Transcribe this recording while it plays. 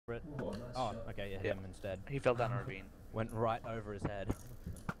Brit. Ooh, nice Oh, shot. okay, yeah, hit him instead. He fell down a ravine. Went right over his head.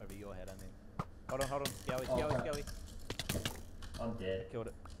 Over your head, I mean. Hold on, Skelly, Oh, Skelly. I'm dead. Killed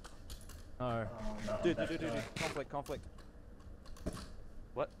it. No. Oh, no, Dude. Conflict.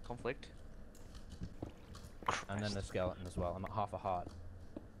 What? Conflict? And then the skeleton as well. I'm at half a heart.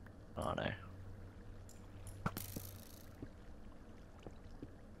 Oh no.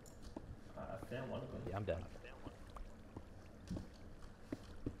 I found one of them. Yeah, I'm dead.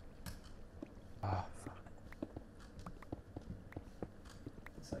 Ah, fuck.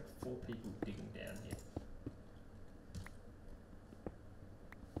 It's like 4 people digging down here.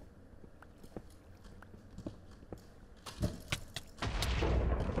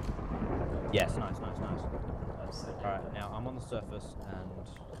 Yes, nice. I'm so dead. Alright, now I'm on the surface and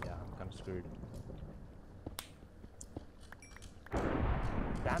yeah, I'm kind of screwed.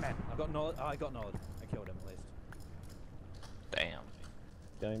 Damn it! I got knowledge. Oh, I got knowledge. I killed him at least. Damn.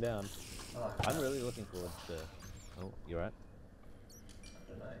 Going down. Oh, I'm really looking forward to. Oh, you right? I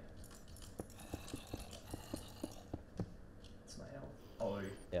don't know. It's my health. Oh.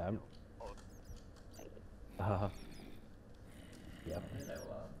 Yeah, I'm. Yep. Here they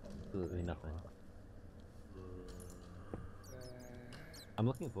all are. Absolutely nothing. I'm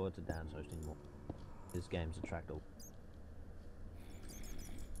looking forward to Dan's hosting more. His games attract all.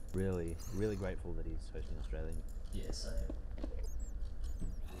 Really grateful that he's hosting Australian. Yeah, same.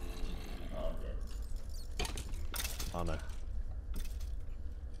 Oh, I'm dead. Oh no.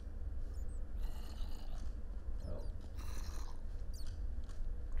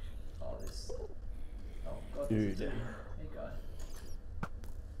 Oh, this. Oh, God, Dude. this is dirty. Hey, guy.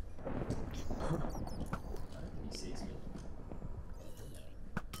 I don't think he sees me.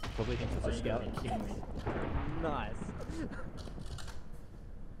 Probably thinks it's Oh, a you scout. gotta be kidding me. Nice.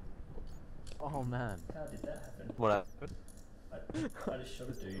 Oh man. How did that happen? What happened? I just shot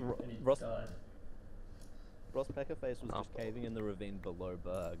a dude and he Ross- died. Ross Peckerface was just caving in the ravine below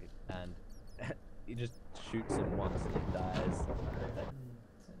Berg, and he just shoots him once and he dies. I heard that.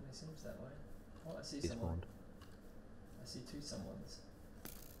 Certainly seems that way. Oh, I see He someone. spawned. I see 2 someones.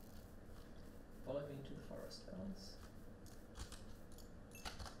 Follow me into the forest, fellas.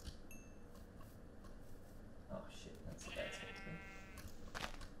 Oh shit, that's a bad spot to be.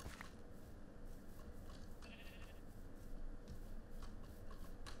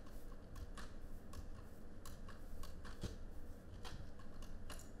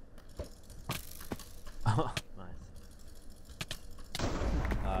 Oh, nice.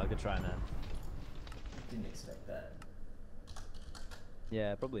 Good try, man. Didn't expect that.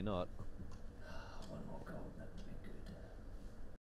 Yeah, probably not.